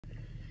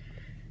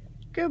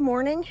Good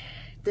morning.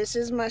 This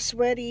is my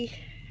sweaty,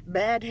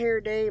 bad hair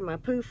day. My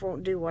poof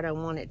won't do what I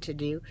want it to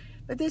do,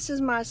 but this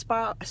is my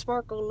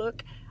sparkle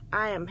look.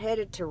 I am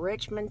headed to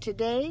Richmond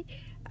today.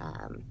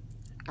 Um,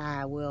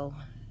 I'm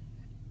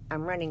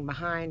running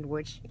behind,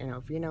 which,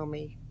 if you know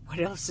me,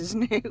 what else is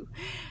new?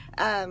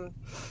 I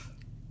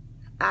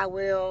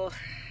will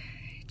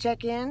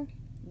check in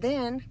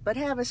then, but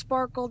have a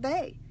sparkle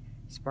day.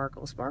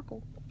 Sparkle,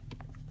 sparkle.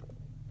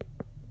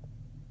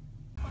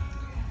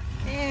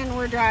 And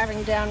we're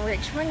driving down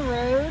Richmond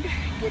Road,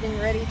 getting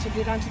ready to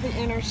get onto the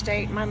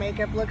interstate. My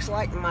makeup looks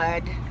like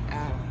mud.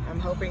 I'm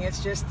hoping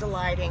it's just the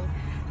lighting.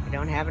 We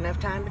don't have enough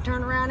time to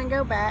turn around and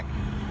go back.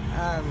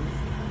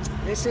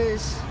 This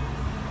is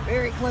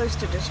very close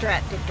to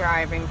distracted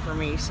driving for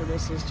me, so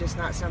this is just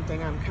not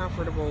something I'm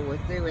comfortable with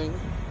doing.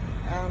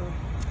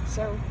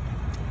 So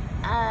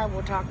I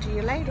will talk to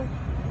you later.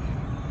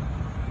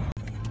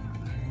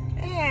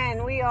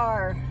 And we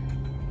are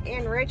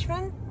in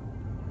Richmond.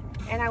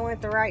 And I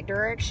went the right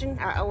direction.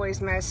 I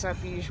always mess up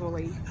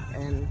usually,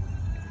 and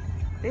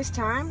this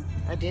time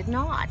I did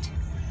not.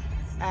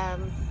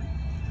 I'm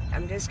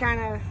just kind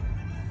of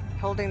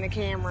holding the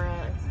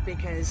camera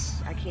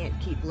because I can't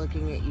keep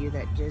looking at you.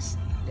 That's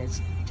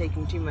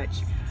taking too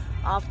much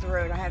off the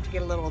road. I have to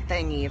get a little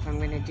thingy if I'm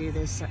going to do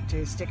this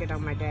to stick it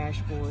on my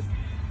dashboard.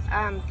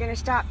 I'm going to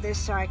stop this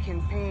so I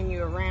can pan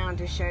you around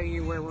to show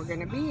you where we're going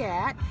to be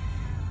at.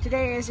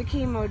 Today is a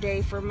chemo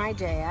day for my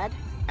dad.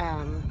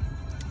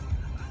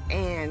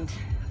 And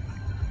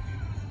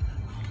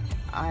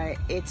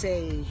it's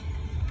a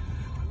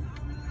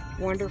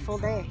wonderful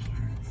day.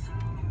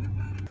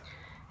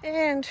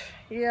 And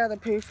yeah, the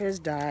poof has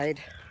died.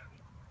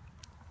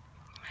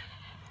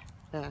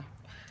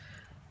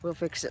 We'll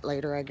fix it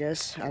later, I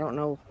guess. I don't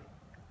know.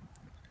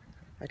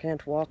 I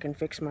can't walk and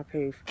fix my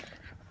poof.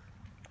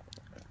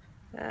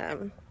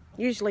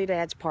 Usually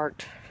Dad's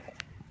parked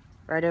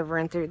right over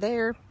and through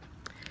there,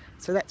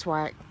 so that's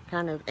why it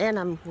kind of, and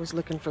I was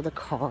looking for the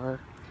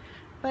car.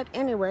 But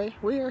anyway,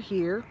 we are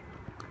here.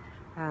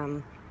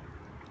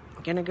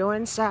 Gonna go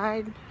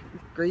inside,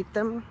 greet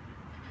them.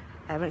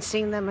 Haven't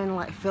seen them in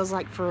feels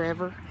like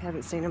forever.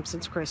 Haven't seen them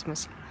since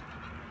Christmas.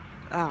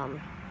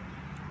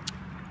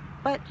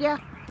 But yeah,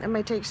 I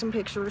may take some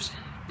pictures.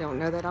 Don't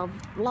know that I'll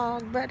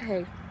vlog, but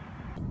hey.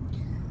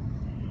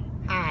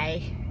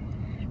 Hi.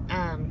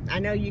 I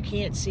know you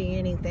can't see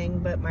anything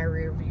but my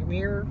rear view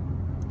mirror.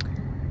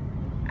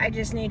 I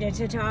just needed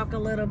to talk a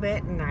little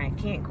bit, and I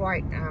can't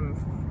quite,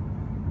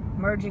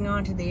 merging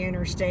onto the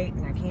interstate,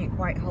 and I can't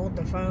quite hold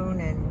the phone,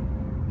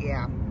 and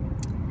yeah.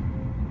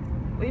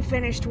 We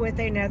finished with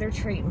another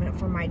treatment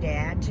for my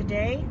dad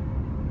today.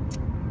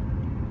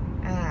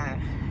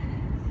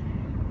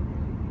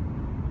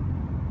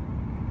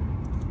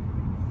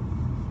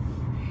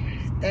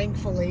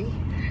 Thankfully,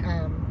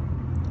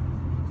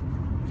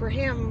 for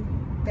him,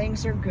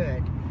 things are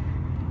good,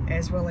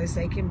 as well as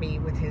they can be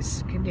with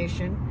his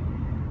condition.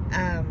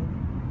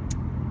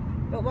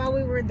 But while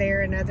we were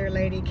there, another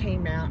lady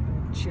came out.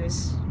 She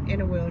was in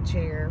a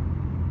wheelchair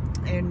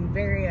and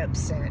very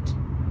upset.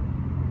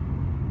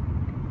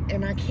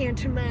 And I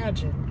can't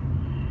imagine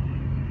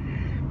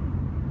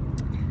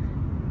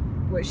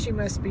what she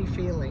must be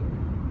feeling.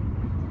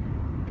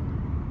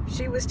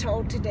 She was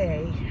told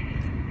today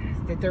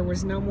that there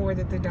was no more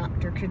that the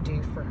doctor could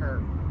do for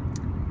her.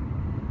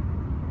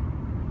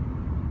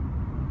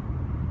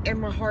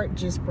 And my heart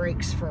just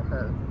breaks for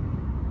her.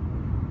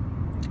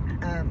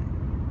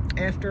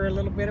 After a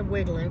little bit of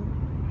wiggling,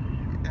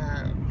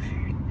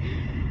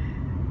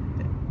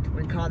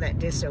 we call that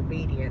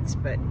disobedience,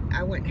 but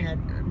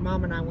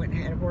Mom and I went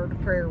and had a word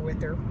of prayer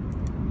with her,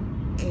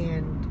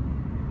 and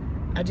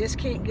I just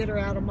can't get her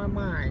out of my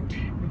mind,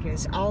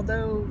 because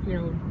although,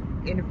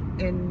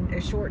 in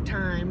a short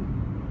time,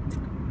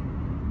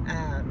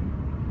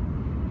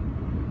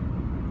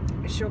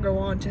 she'll go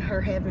on to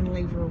her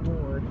heavenly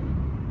reward,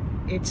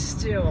 it's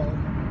still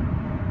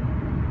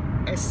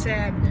a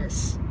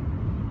sadness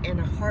and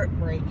a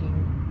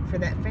heartbreaking for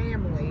that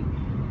family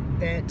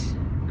that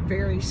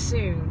very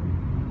soon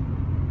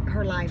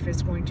her life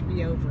is going to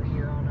be over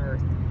here on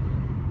earth.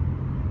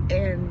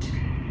 And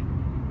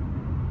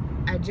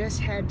I just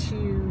had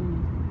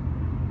to,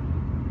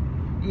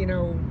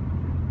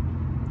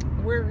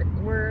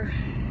 we're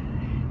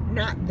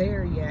not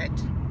there yet,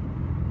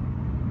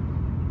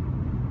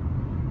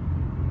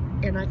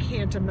 and I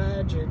can't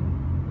imagine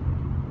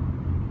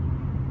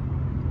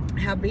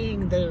how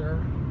being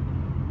there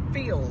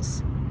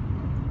feels.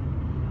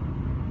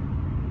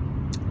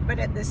 But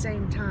at the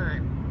same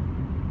time,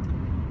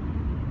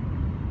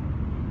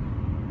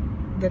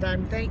 that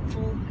I'm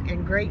thankful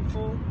and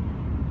grateful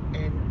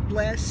and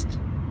blessed.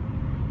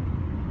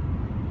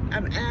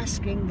 I'm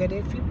asking that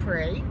if you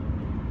pray,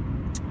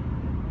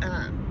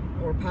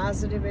 or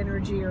positive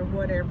energy or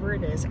whatever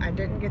it is, I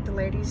didn't get the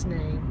lady's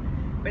name,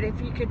 but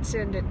if you could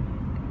send it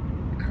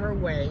her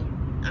way,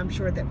 I'm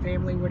sure that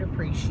family would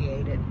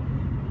appreciate it.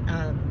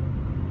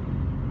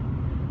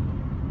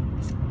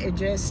 It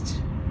just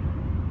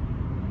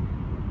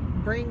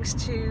brings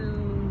to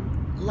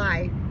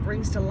light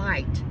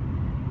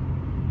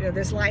You know,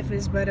 this life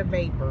is but a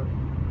vapor.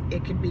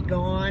 It could be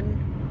gone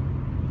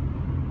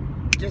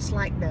just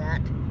like that.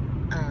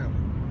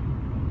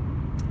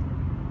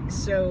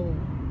 So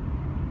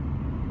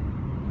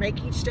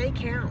make each day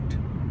count.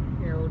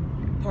 You know,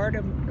 part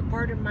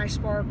of my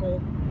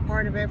sparkle,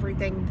 part of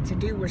everything to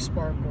do with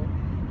sparkle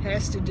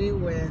has to do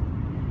with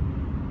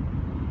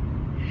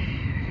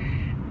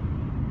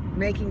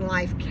making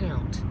life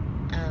count.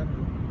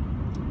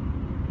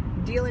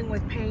 Dealing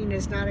with pain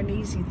is not an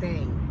easy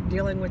thing.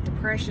 Dealing with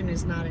depression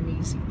is not an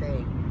easy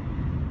thing.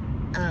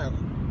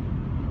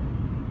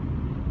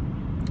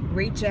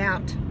 Reach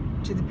out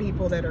to the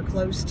people that are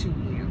close to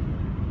you,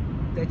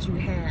 that you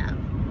have.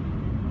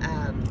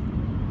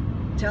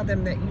 Tell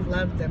them that you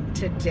love them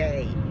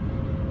today.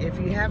 If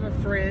you have a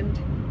friend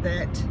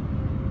that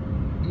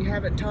you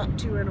haven't talked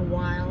to in a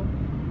while,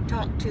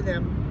 talk to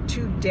them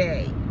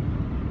today.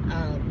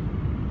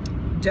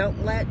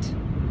 Don't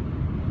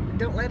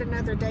let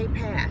another day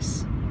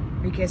pass,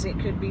 because it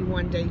could be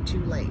one day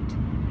too late.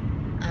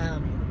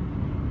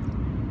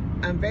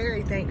 I'm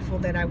very thankful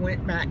that I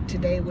went back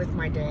today with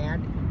my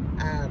dad.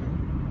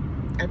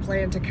 I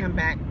plan to come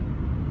back.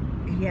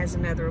 He has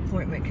another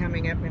appointment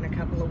coming up in a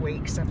couple of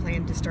weeks. I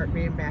plan to start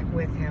being back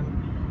with him.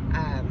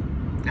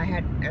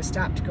 I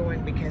stopped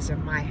going because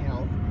of my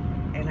health,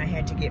 and I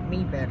had to get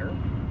me better.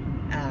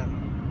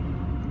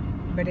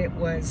 But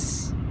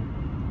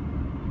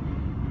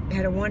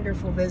had a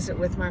wonderful visit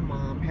with my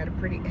mom. Had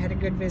a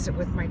good visit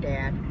with my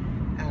dad.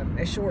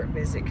 A short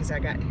visit because I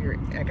got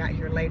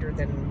here later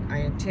than I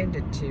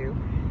intended to.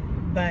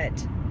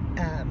 But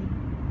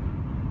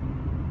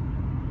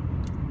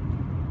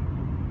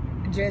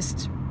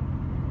just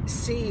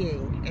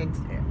seeing, and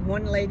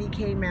one lady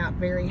came out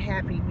very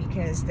happy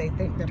because they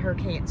think that her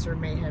cancer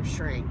may have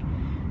shrank.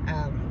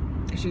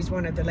 She's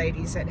one of the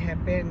ladies that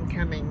have been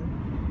coming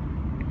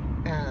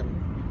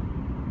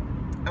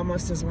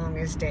almost as long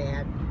as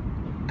Dad.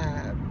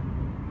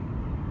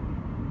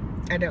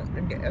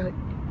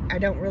 I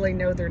don't really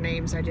know their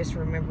names. I just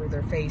remember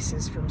their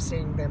faces from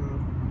seeing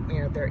them.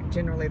 You know,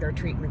 generally their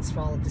treatments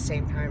fall at the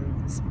same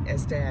time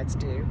as Dad's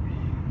do.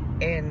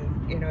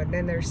 And, you know,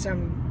 then there's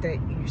some that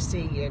you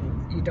see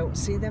and you don't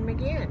see them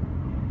again.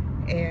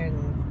 And,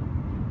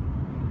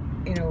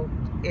 you know,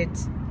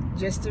 it's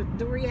just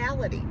the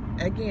reality.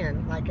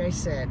 Again, like I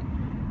said,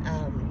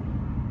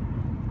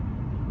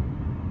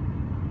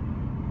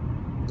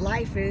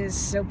 life is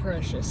so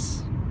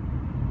precious.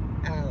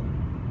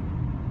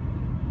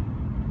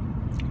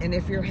 And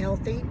if you're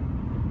healthy,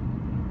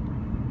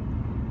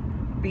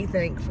 be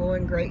thankful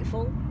and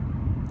grateful.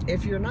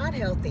 If you're not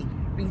healthy,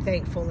 be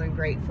thankful and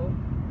grateful,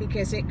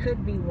 because it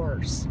could be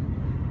worse.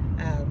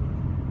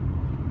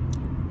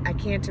 I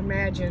can't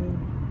imagine,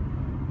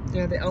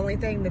 you know, the only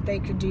thing that they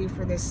could do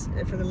for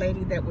the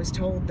lady that was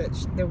told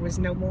that there was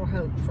no more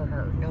hope for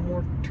her, no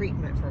more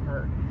treatment for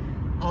her,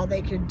 all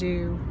they could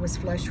do was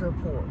flush her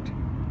port.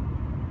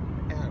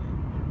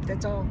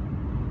 That's all.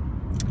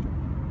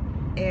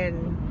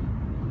 And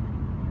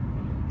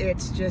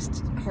it's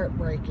just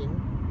heartbreaking.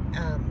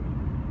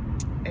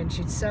 And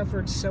she'd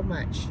suffered so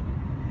much.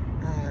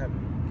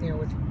 You know,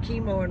 with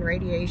chemo and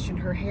radiation,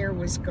 her hair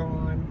was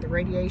gone. The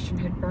radiation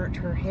had burnt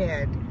her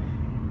head.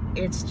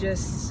 It's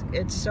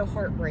so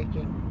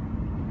heartbreaking.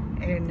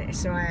 And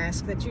so I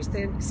ask that you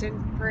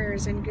send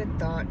prayers and good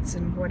thoughts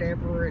and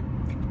whatever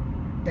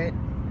that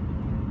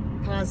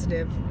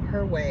positive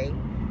her way,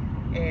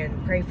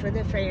 and pray for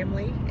the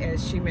family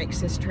as she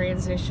makes this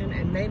transition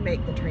and they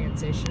make the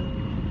transition.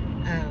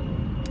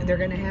 They're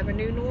going to have a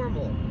new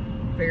normal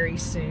very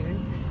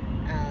soon.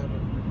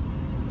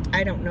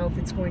 I don't know if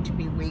it's going to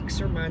be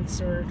weeks or months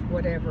or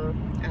whatever.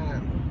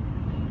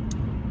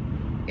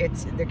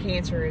 The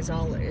cancer is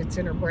it's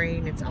in her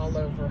brain, it's all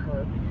over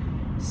her.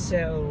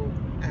 So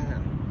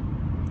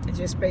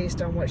just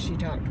based on what she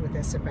talked with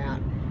us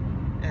about,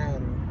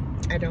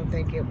 I don't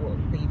think it will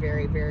be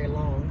very, very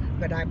long.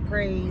 But I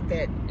pray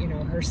that, you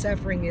know, her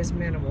suffering is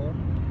minimal.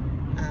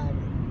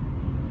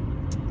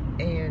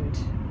 And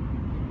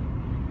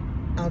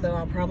although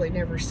I'll probably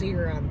never see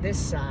her on this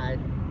side,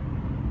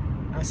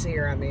 I'll see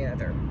her on the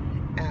other.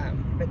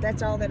 But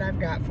that's all that I've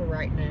got for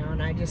right now,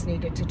 and I just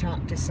needed to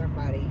talk to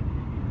somebody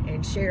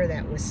and share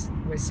that with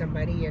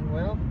somebody. And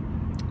well,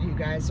 you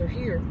guys are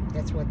here.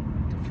 That's what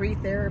free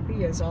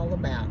therapy is all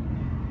about.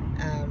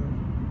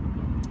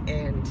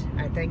 And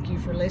I thank you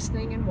for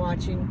listening and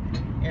watching,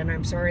 and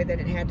I'm sorry that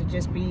it had to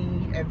just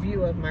be a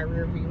view of my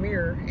rearview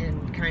mirror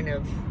and kind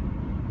of,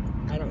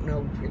 I don't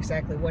know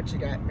exactly what you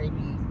got,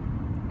 maybe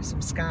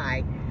some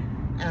sky.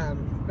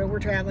 But we're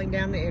traveling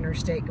down the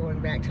interstate going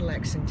back to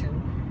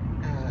Lexington.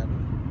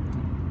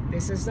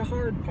 This is the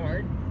hard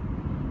part.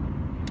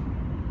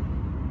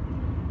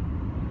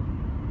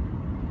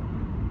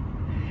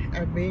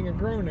 Of being a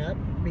grown-up,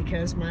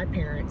 because my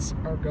parents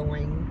are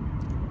going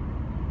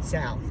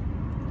south.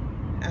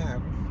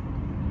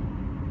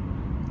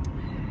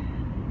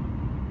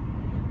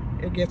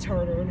 It gets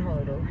harder and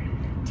harder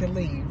to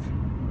leave.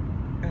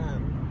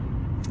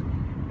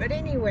 But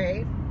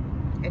anyway,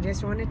 I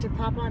just wanted to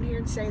pop on here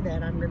and say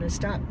that. I'm going to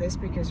stop this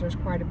because there's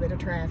quite a bit of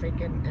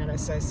traffic, and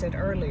as I said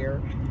earlier,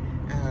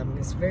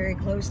 it's very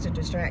close to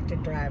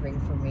distracted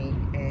driving for me,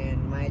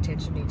 and my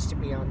attention needs to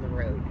be on the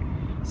road.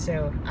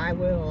 So I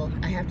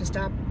have to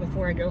stop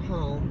before I go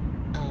home,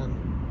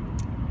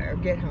 or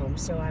get home,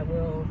 so I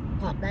will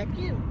pop back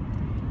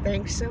in.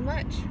 Thanks so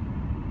much.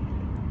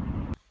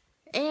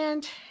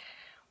 And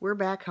we're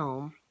back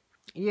home.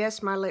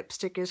 Yes, my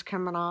lipstick is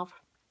coming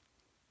off.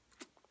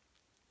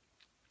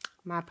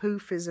 My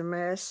poof is a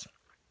mess.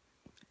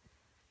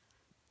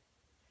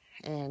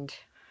 And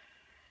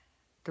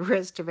the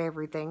rest of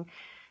everything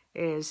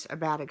is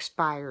about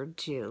expired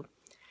too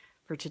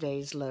for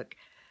today's look.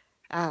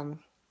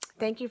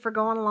 Thank you for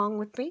going along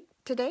with me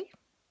today.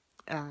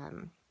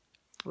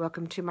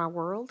 Welcome to my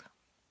world.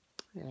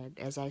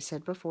 As I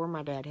said before,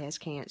 my dad has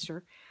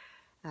cancer.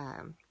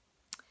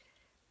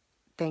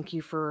 Thank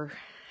you for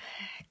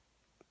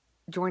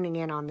joining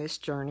in on this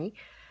journey.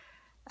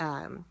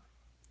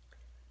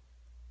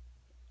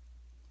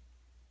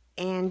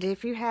 And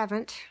if you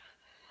haven't,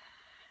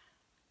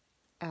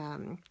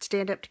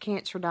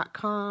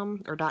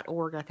 standuptocancer.com or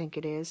 .org, I think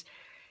it is.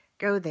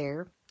 Go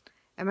there.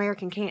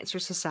 American Cancer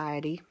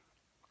Society.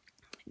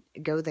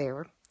 Go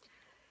there.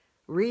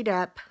 Read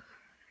up.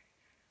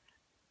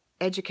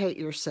 Educate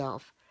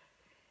yourself.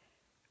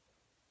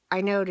 I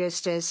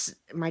noticed as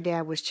my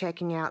dad was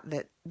checking out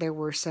that there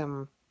were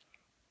some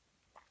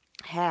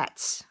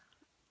hats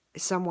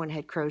someone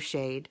had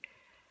crocheted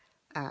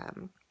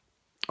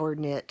or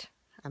knit,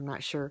 I'm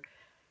not sure.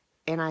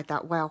 And I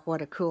thought, wow,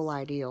 what a cool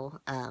idea.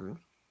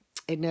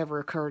 It never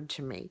occurred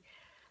to me.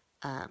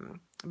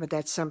 But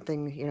that's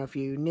something, you know, if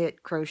you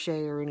knit,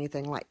 crochet, or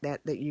anything like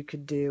that, that you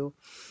could do.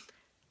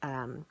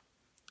 And,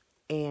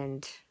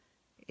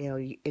 you know,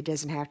 it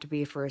doesn't have to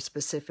be for a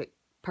specific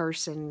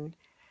person.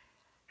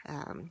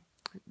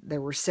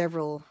 There were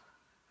several,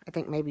 I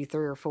think maybe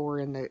 3 or 4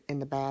 in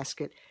the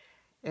basket.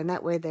 And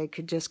that way they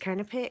could just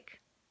kind of pick.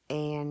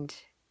 And,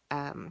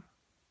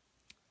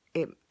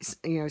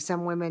 you know,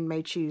 some women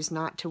may choose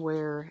not to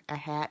wear a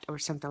hat or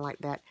something like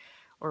that,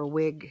 or a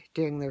wig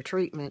during their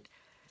treatment,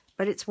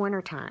 but it's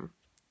wintertime.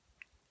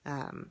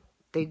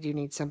 They do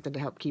need something to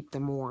help keep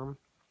them warm.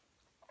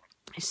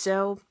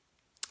 So,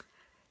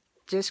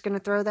 just going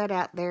to throw that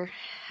out there.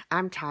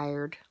 I'm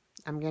tired.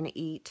 I'm going to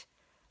eat.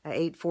 I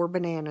ate 4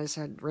 bananas.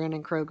 I ran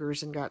in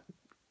Kroger's and got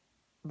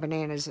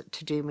bananas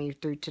to do me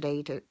through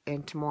today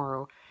and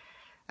tomorrow.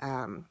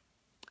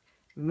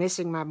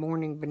 Missing my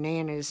morning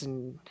bananas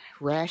and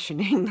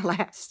rationing the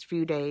last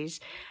few days.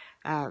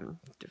 I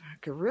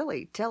could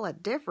really tell a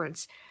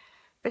difference.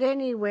 But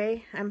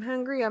anyway, I'm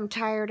hungry, I'm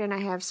tired, and I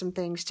have some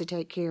things to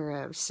take care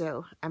of.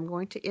 So I'm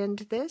going to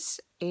end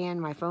this,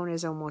 and my phone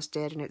is almost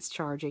dead, and it's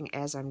charging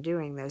as I'm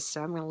doing this.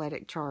 So I'm going to let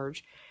it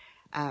charge.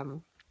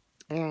 And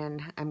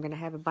I'm going to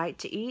have a bite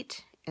to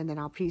eat, and then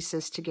I'll piece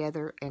this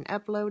together and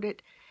upload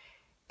it.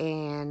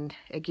 And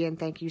again,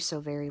 thank you so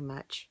very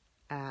much.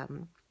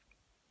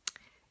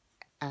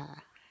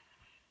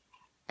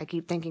 I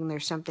keep thinking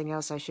there's something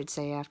else I should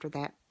say after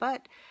that,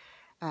 but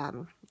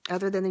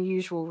other than the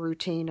usual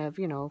routine of,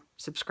 you know,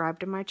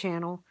 subscribe to my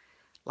channel,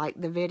 like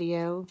the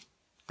video,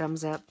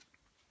 thumbs up,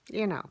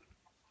 you know,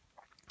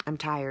 I'm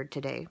tired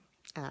today,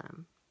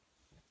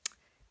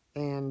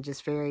 and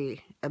just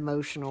very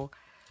emotional.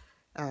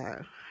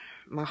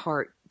 My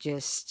heart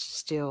just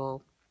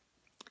still,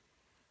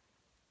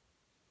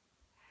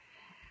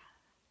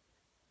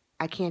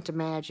 I can't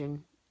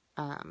imagine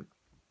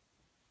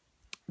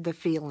the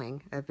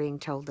feeling of being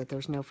told that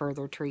there's no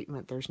further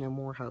treatment, there's no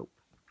more hope.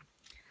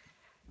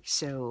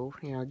 So,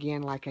 you know,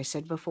 again, like I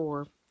said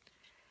before,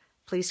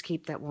 please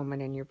keep that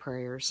woman in your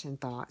prayers and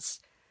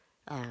thoughts,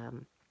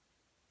 and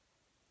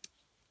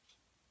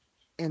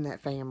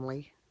that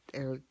family.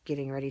 They're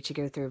getting ready to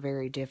go through a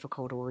very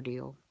difficult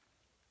ordeal.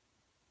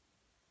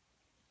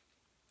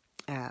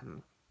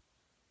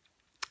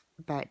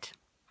 But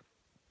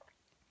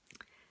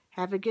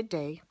have a good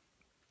day.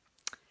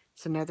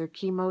 It's another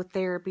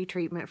chemotherapy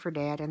treatment for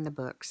Dad in the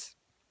books.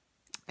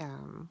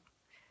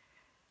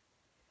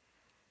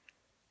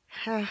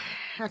 I'll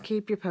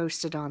keep you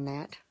posted on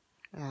that.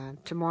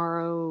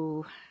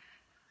 Tomorrow,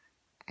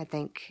 I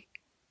think,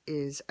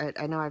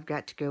 I know I've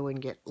got to go and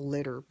get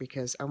litter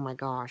because, oh my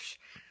gosh,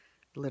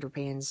 litter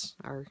pans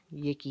are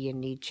yicky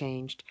and need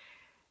changed.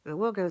 But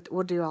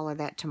we'll do all of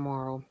that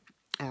tomorrow.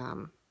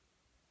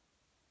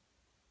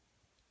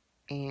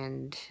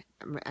 And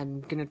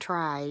I'm going to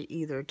try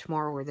either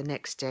tomorrow or the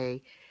next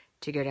day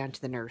to go down to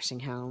the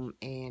nursing home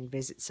and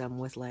visit some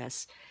with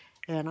Les.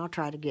 And I'll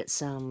try to get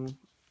some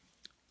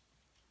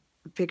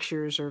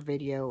pictures or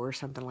video or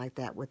something like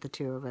that with the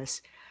 2 of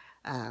us.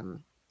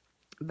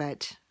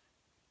 But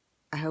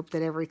I hope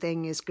that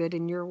everything is good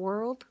in your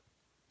world.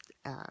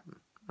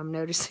 I'm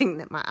noticing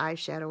that my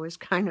eyeshadow has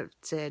kind of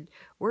said,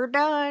 we're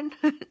done.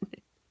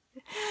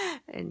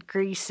 And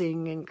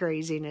creasing and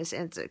craziness.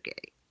 It's okay.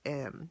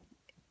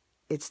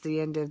 It's the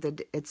end of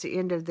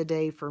the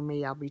day for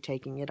me. I'll be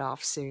taking it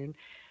off soon.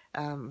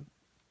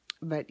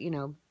 But, you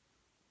know,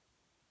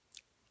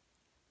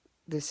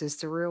 this is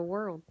the real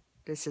world.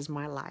 This is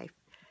my life.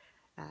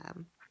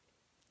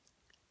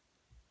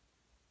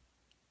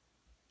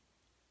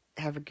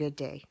 Have a good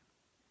day.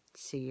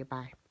 See you.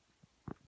 Bye.